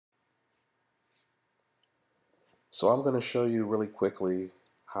So I'm going to show you really quickly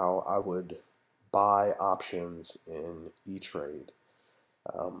how I would buy options in E-Trade.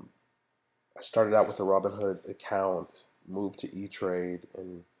 Um, I started out with a Robinhood account, moved to E-Trade,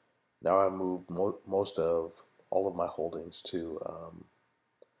 and now I've moved most of all of my holdings to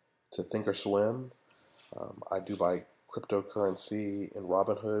Thinkorswim. I do buy cryptocurrency in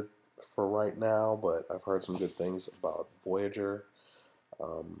Robinhood for right now, but I've heard some good things about Voyager.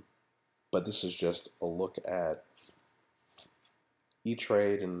 Um, but this is just a look at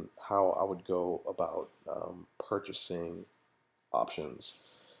E-Trade and how I would go about purchasing options.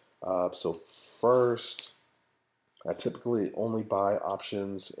 So first, I typically only buy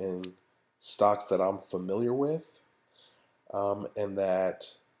options in stocks that I'm familiar with and that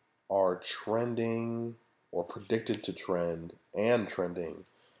are trending or predicted to trend and trending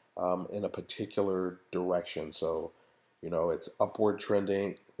in a particular direction. So, it's upward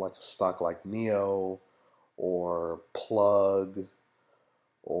trending, like a stock like Neo or Plug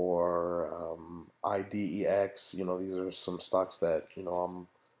or IDEX. These are some stocks that I'm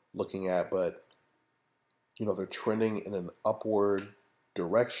looking at, but they're trending in an upward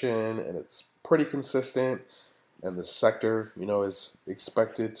direction, and it's pretty consistent. And the sector, is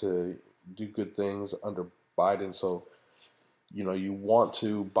expected to do good things under Biden. So, you want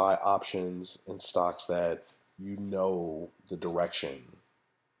to buy options in stocks that the direction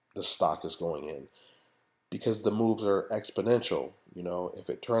the stock is going in, because the moves are exponential. If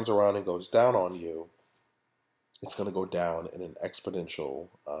it turns around and goes down on you, it's going to go down in an exponential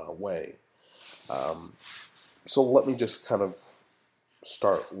way. Um, so let me just kind of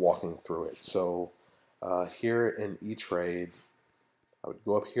start walking through it. So here in E-Trade, I would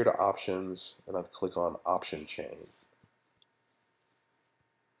go up here to options and I'd click on option chain.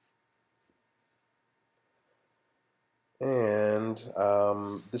 And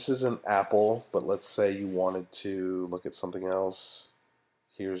this is an Apple, but let's say you wanted to look at something else.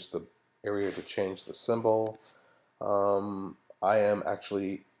 Here's the area to change the symbol. I am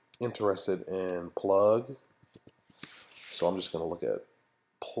actually interested in Plug, so I'm just going to look at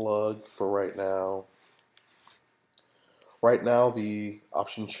Plug for right now. Right now, the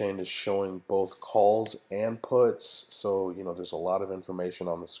option chain is showing both calls and puts, so there's a lot of information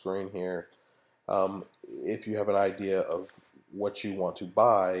on the screen here. If you have an idea of what you want to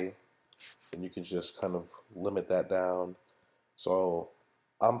buy, then you can just kind of limit that down. So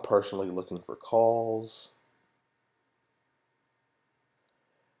I'm personally looking for calls,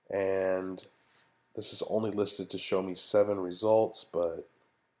 and this is only listed to show me 7 results, but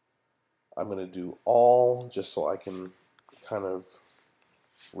I'm going to do all just so I can kind of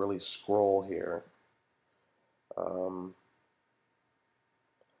really scroll here.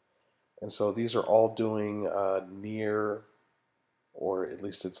 And so these are all doing near, or at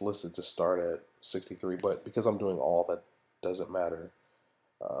least it's listed to start at 63, but because I'm doing all, that doesn't matter.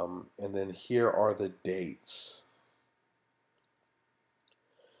 And then here are the dates.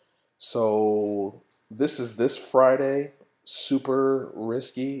 So this is this Friday. Super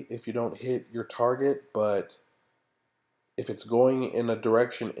risky if you don't hit your target, but if it's going in a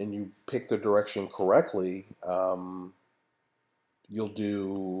direction and you pick the direction correctly, you'll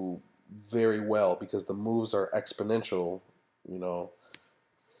do very well because the moves are exponential, you know,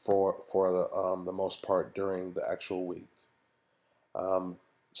 for the most part during the actual week.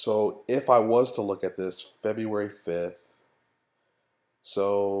 So if I was to look at this February 5th,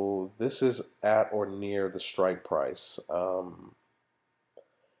 so this is at or near the strike price.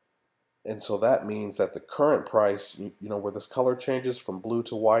 And so that means that the current price, where this color changes from blue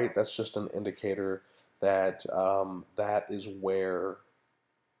to white, that's just an indicator that that is where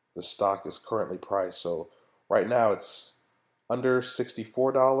the stock is currently priced. So right now it's under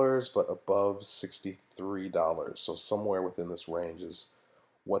 $64, but above $63. So somewhere within this range is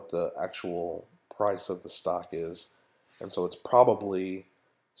what the actual price of the stock is. And so it's probably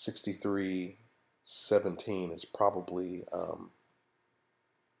 63.17 is probably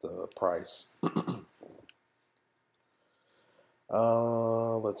the price.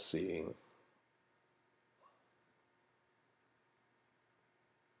 Let's see.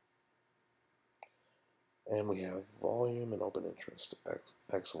 And we have volume and open interest.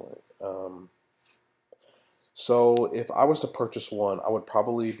 Excellent. So if I was to purchase one, I would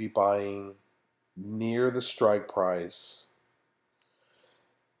probably be buying near the strike price.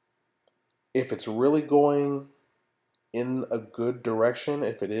 If it's really going in a good direction,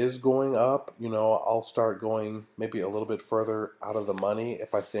 if it is going up, I'll start going maybe a little bit further out of the money.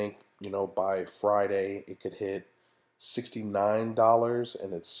 If I think, by Friday it could hit $69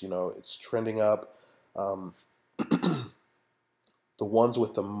 and it's trending up. The ones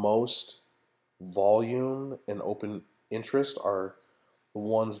with the most volume and open interest are the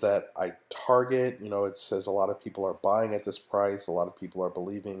ones that I target. It says a lot of people are buying at this price, a lot of people are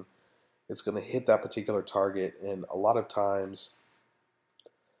believing it's going to hit that particular target, and a lot of times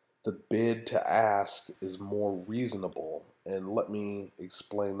the bid to ask is more reasonable. And let me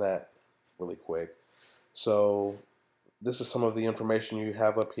explain that really quick. So, this is some of the information you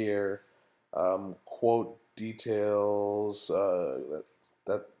have up here. Quote details.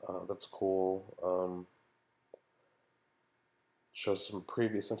 That's cool. Shows some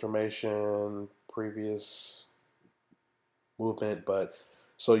previous information, previous movement. But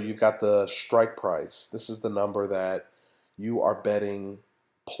so you've got the strike price. This is the number that you are betting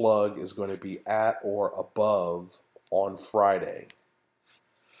plug is going to be at or above on Friday.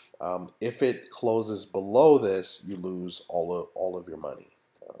 If it closes below this, you lose all of your money.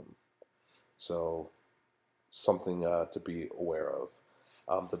 So something to be aware of.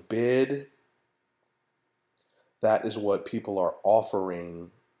 The bid, that is what people are offering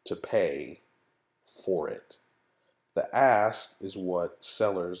to pay for it. The ask is what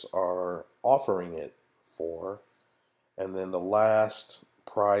sellers are offering it for. And then the last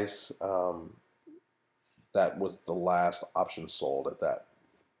price, that was the last option sold at that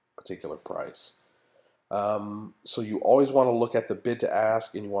particular price. So you always want to look at the bid to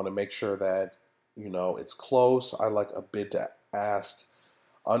ask, and you want to make sure that it's close. I like a bid to ask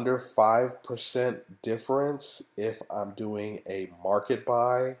under 5% difference if I'm doing a market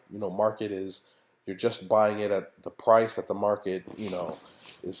buy. Market is you're just buying it at the price that the market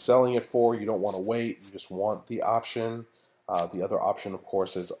is selling it for. You don't want to wait. You just want the option. The other option, of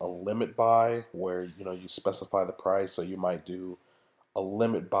course, is a limit buy, where you specify the price. So you might do a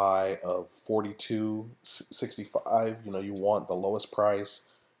limit buy of 42.65. You want the lowest price.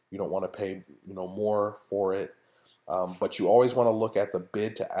 You don't want to pay more for it. But you always want to look at the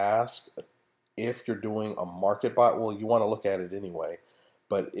bid to ask. If you're doing a market buy, well, you want to look at it anyway.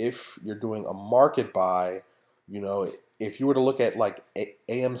 But if you're doing a market buy, if you were to look at like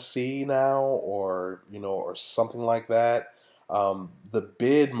AMC now, or or something like that, the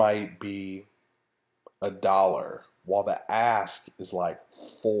bid might be $1, while the ask is like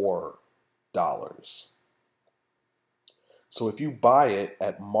 $4. So if you buy it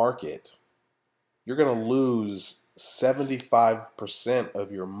at market, you're going to lose 75%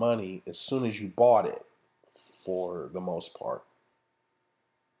 of your money as soon as you bought it, for the most part,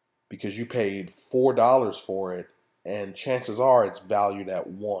 because you paid $4 for it, and chances are it's valued at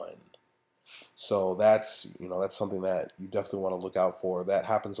 $1. So that's something that you definitely want to look out for. That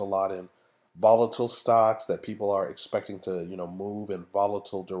happens a lot in volatile stocks, that people are expecting to move in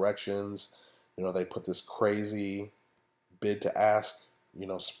volatile directions. They put this crazy bid to ask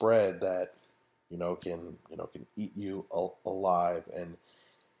spread that can eat you alive. And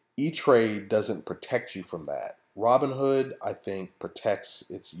E-Trade doesn't protect you from that. Robinhood, I think, protects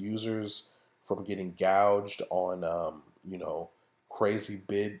its users from getting gouged on crazy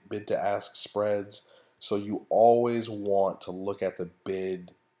bid to ask spreads. So you always want to look at the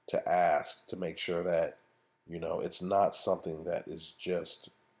bid to ask to make sure that it's not something that is just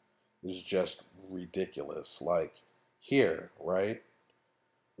ridiculous. Like here, right?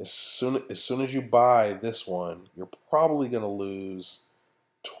 As soon as you buy this one, you're probably going to lose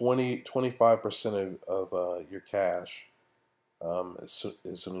 25% of your cash, as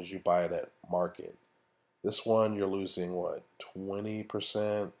soon as you buy it at market. This one, you're losing what,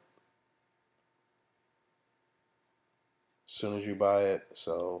 20% as soon as you buy it.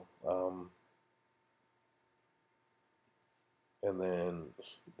 So and then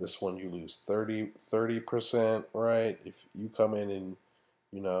this one, you lose 30%, right? If you come in and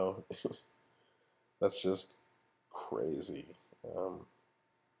that's just crazy.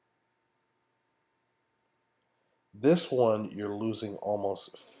 This one, you're losing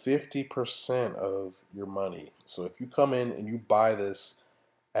almost 50% of your money. So if you come in and you buy this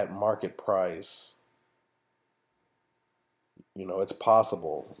at market price, it's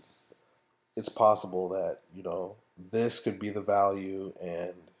possible. It's possible that, this could be the value,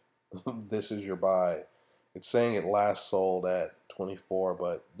 and this is your buy. It's saying it last sold at 24,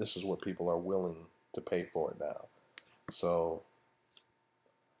 but this is what people are willing to pay for it now. So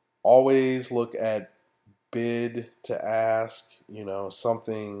always look at bid to ask,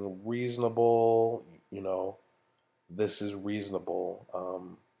 something reasonable. This is reasonable.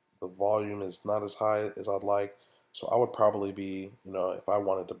 The volume is not as high as I'd like. So I would probably be, if I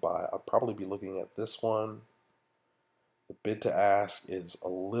wanted to buy, I'd probably be looking at this one. The bid to ask is a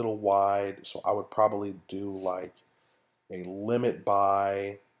little wide, so I would probably do like a limit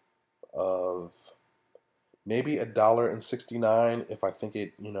buy of maybe $1.69 if I think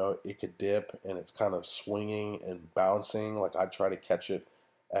it, it could dip and it's kind of swinging and bouncing. Like I try to catch it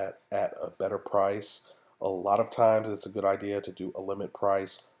at a better price. A lot of times it's a good idea to do a limit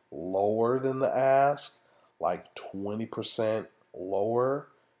price lower than the ask, like 20% lower,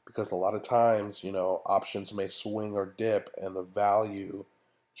 because a lot of times, options may swing or dip and the value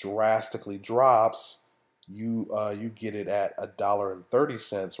drastically drops. You get it at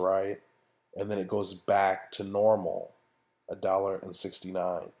 $1.30, right? And then it goes back to normal,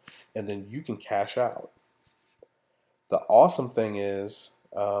 $1.69, and then you can cash out. The awesome thing is,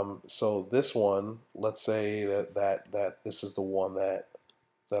 so this one, let's say that this is the one that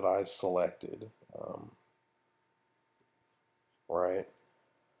I selected, right?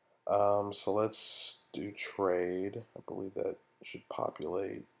 So let's do trade. I believe that should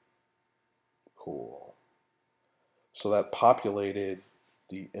populate. Cool. So that populated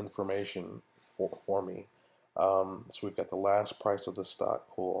the information for me. So we've got the last price of the stock.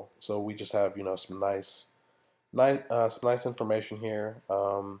 Cool. So we just have some nice information here.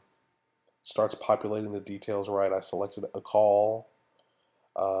 Starts populating the details right. I selected a call,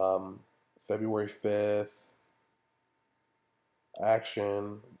 February 5th,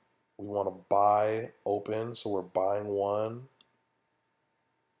 action. We want to buy open, so we're buying one.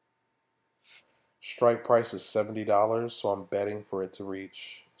 Strike price is $70, so I'm betting for it to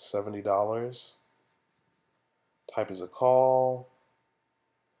reach $70. Type is a call.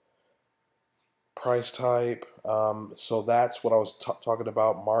 Price type. So that's what I was talking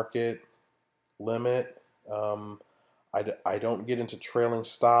about. Market limit. I don't get into trailing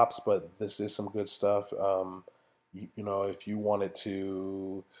stops, but this is some good stuff. If you wanted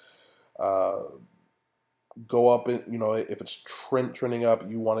to uh, go up, if it's trending up,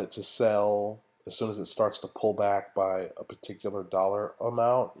 you want it to sell as soon as it starts to pull back by a particular dollar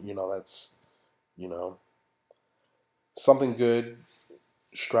amount. That's you know something good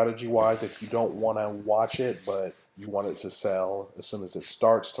strategy wise if you don't want to watch it, but you want it to sell as soon as it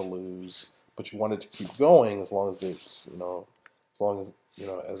starts to lose, but you want it to keep going as long as it's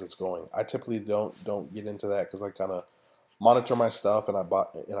as it's going. I typically don't get into that because I kind of monitor my stuff and I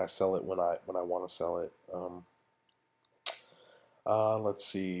sell it when I want to sell it. Let's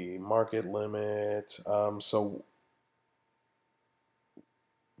see, market limit. So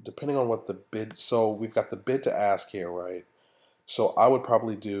depending on what the bid, so we've got the bid to ask here, right? So I would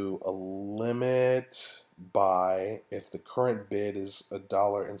probably do a limit buy if the current bid is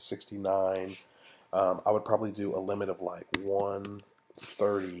 $1.69. I would probably do a limit of like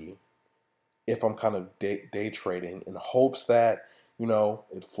 130 if I'm kind of day trading in hopes that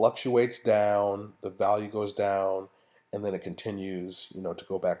it fluctuates down, the value goes down, and then it continues to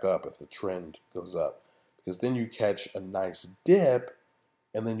go back up if the trend goes up, because then you catch a nice dip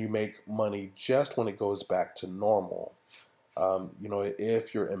and then you make money just when it goes back to normal.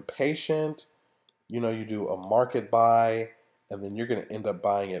 If you're impatient, you do a market buy, and then you're going to end up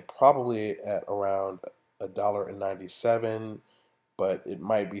buying it probably at around $1.97, but it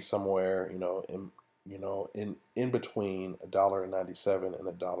might be somewhere, in between $1.97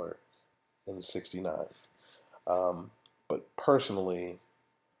 and $1.69. But personally,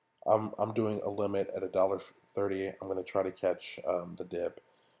 I'm doing a limit at $1.30. I'm going to try to catch the dip,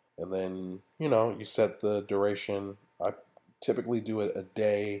 and then you set the duration. I typically do it a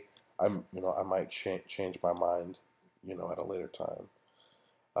day. I might change my mind, at a later time.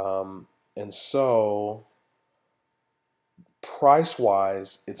 And so price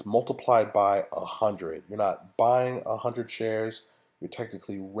wise, it's multiplied by 100. You're not buying 100 shares. You're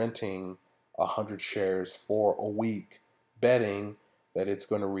technically renting 100 shares for a week, betting that it's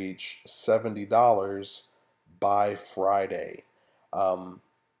going to reach $70 by Friday.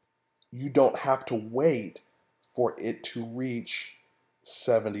 You don't have to wait for it to reach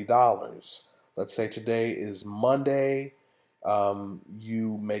 $70. Let's say today is Monday.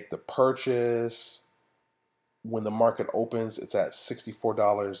 You make the purchase. When the market opens, it's at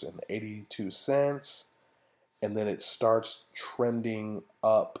 $64.82. And then it starts trending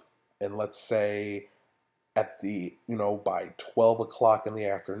up. And let's say at by 12 o'clock in the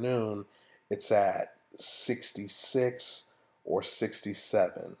afternoon, it's at 66 or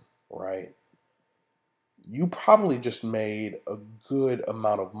 67, right? You probably just made a good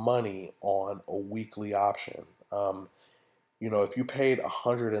amount of money on a weekly option. If you paid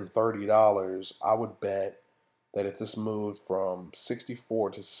 $130, I would bet that if this moved from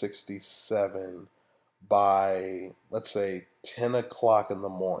 64 to 67 by, let's say, 10 o'clock in the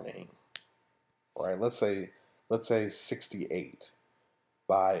morning, right? Let's say 68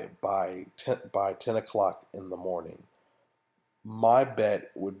 by 10 o'clock in the morning. My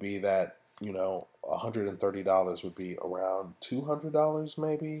bet would be that $130 would be around $200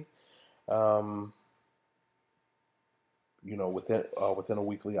 maybe. Um, within a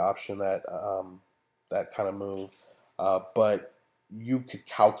weekly option that kind of move. But you could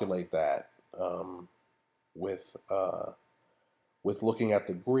calculate that with looking at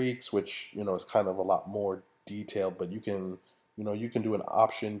the Greeks, which is kind of a lot more detailed. But you can do an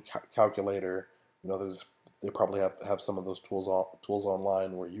option calculator. They probably have some of those tools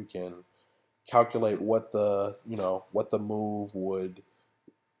online where you can calculate what the move would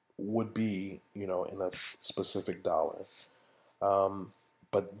be in a specific dollar. Um,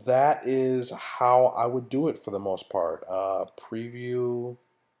 but that is how I would do it for the most part. Preview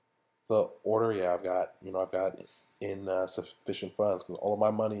the order. Yeah, I've got insufficient funds because all of my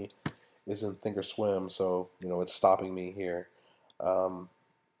money is in Thinkorswim, so it's stopping me here. Um,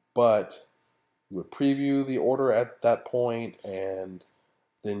 but you would preview the order at that point, and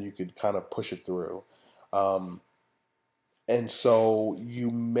then you could kind of push it through. Um, and so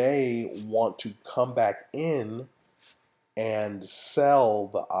you may want to come back in and sell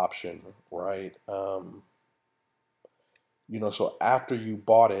the option, right? So after you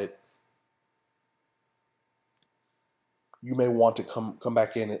bought it, you may want to come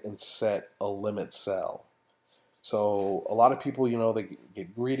back in and set a limit sell. So a lot of people, they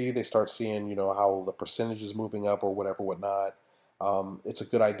get greedy. They start seeing, how the percentage is moving up or whatever, whatnot. It's a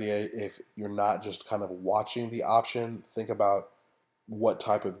good idea if you're not just kind of watching the option. Think about what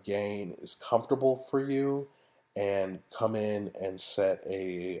type of gain is comfortable for you, and come in and set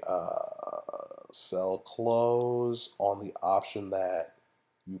a sell close on the option that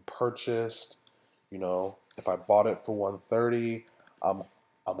you purchased. If I bought it for 130, I'm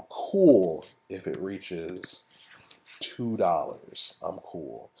I'm cool if it reaches $2. I'm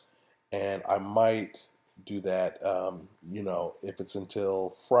cool, and I might do that. If it's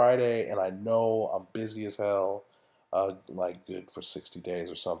until Friday, and I know I'm busy as hell, like good for 60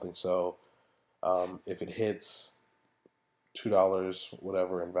 days or something. So if it hits $2,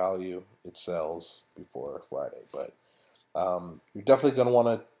 whatever in value, it sells before Friday. But you're definitely going to want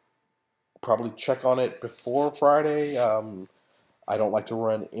to probably check on it before Friday. I don't like to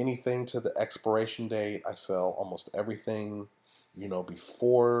run anything to the expiration date. I sell almost everything,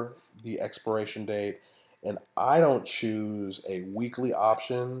 before the expiration date. And I don't choose a weekly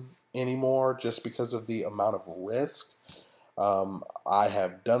option anymore just because of the amount of risk. I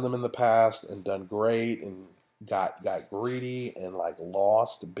have done them in the past and done great and got greedy and like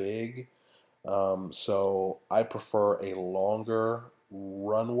lost big. So I prefer a longer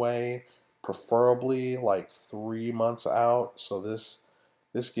runway, preferably like 3 months out. So this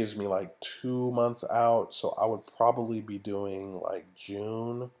gives me like 2 months out. So I would probably be doing like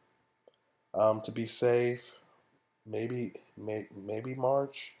June, to be safe. Maybe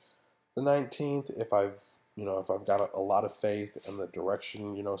March the 19th if I've got a lot of faith and the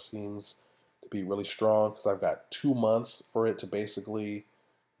direction seems to be really strong, because I've got 2 months for it to basically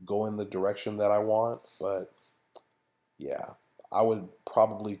go in the direction that I want. But yeah, I would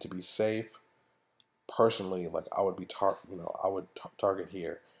probably, to be safe, personally, like I would target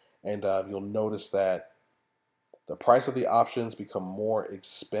here. And you'll notice that the price of the options become more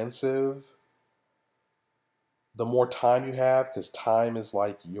expensive the more time you have, because time is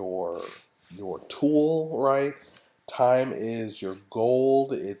like your tool, right? Time is your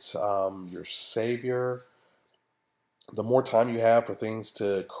gold. It's your savior. The more time you have for things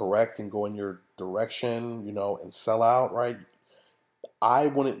to correct and go in your direction, and sell out, right? I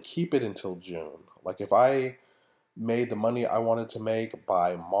wouldn't keep it until June. Like if I made the money I wanted to make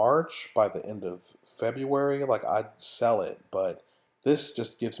by March, by the end of February, like I'd sell it. But this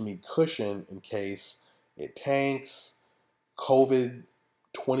just gives me cushion in case it tanks, COVID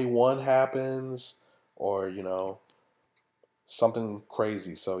 21 happens, or something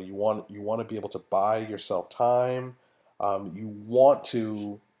crazy. So you want to be able to buy yourself time. You want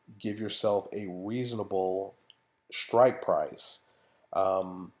to give yourself a reasonable strike price.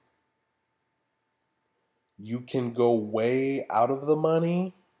 Um, you can go way out of the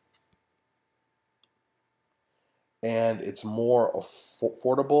money, and it's more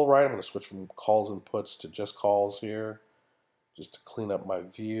affordable, right? I'm going to switch from calls and puts to just calls here, just to clean up my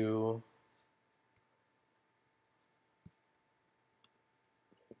view.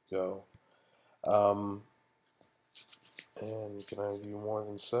 Go. Um, and can I view more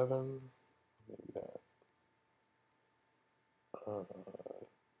than 7? Maybe not. Can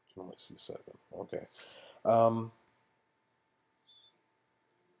only see 7. Okay.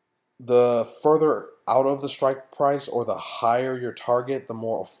 The further out of the strike price, or the higher your target, the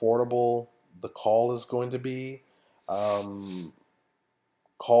more affordable the call is going to be.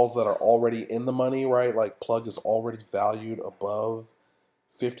 calls that are already in the money, right? Like plug is already valued above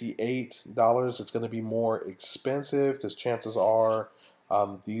 $58, it's going to be more expensive because chances are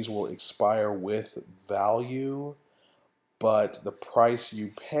these will expire with value, but the price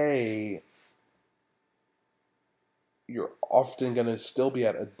you pay, you're often going to still be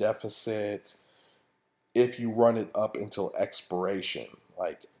at a deficit if you run it up until expiration.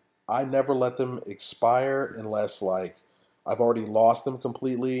 Like, I never let them expire unless like I've already lost them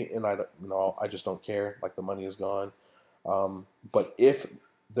completely and I just don't care. Like the money is gone. But if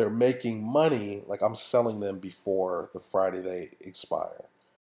they're making money, like I'm selling them before the Friday they expire.